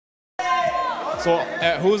So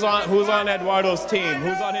who's on Eduardo's team?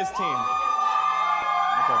 Who's on his team?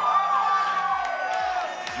 Okay.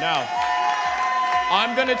 Now,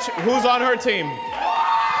 who's on her team?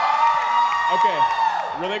 Okay,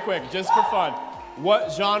 really quick, just for fun.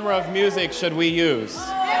 What genre of music should we use?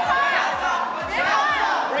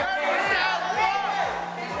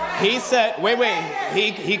 He said,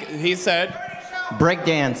 he said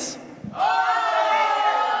breakdance.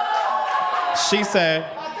 She said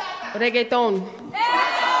reggaeton.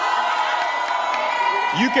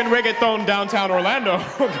 You can reggaeton downtown Orlando.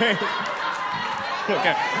 Okay.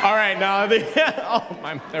 Okay. All right. Now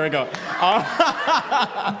there we go.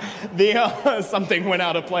 Something went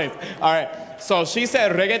out of place. All right. So she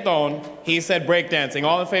said reggaeton. He said breakdancing.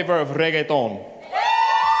 All in favor of reggaeton?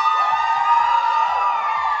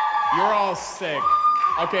 You're all sick.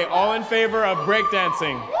 Okay. All in favor of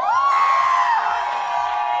breakdancing?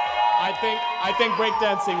 I think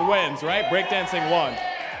breakdancing wins, right? Breakdancing won.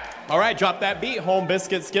 All right. Drop that beat, Home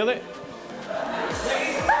Biscuit Skillet.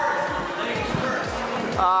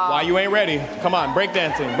 Why you ain't ready? Come on,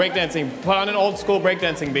 breakdancing. Put on an old school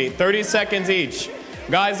breakdancing beat. 30 seconds each.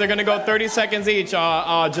 Guys, they're gonna go 30 seconds each.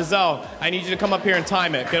 Giselle, I need you to come up here and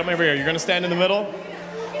time it. Get up over here. You're gonna stand in the middle.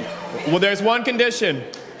 Well, there's one condition.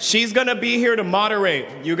 She's gonna be here to moderate.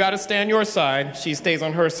 You gotta stand your side. She stays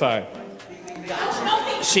on her side.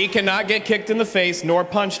 She cannot get kicked in the face, nor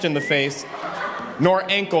punched in the face, nor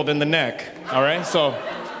ankled in the neck. All right, so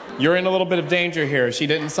you're in a little bit of danger here. She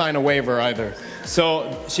didn't sign a waiver either.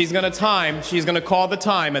 So she's gonna time, she's gonna call the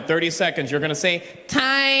time at 30 seconds. You're gonna say,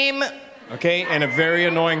 time, okay, in a very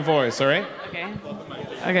annoying voice, all right? Okay.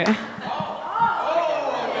 Okay.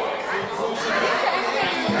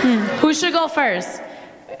 Who should go first?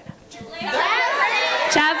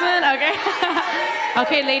 Chazmyn? Okay.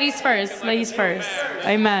 Okay, ladies first.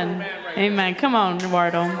 Amen. Amen. Come on,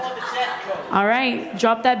 Eduardo. All right,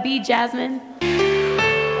 drop that beat, Chazmyn.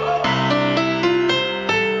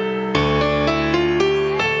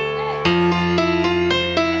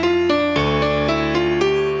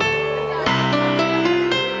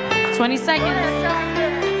 $20 seconds.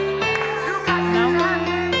 No?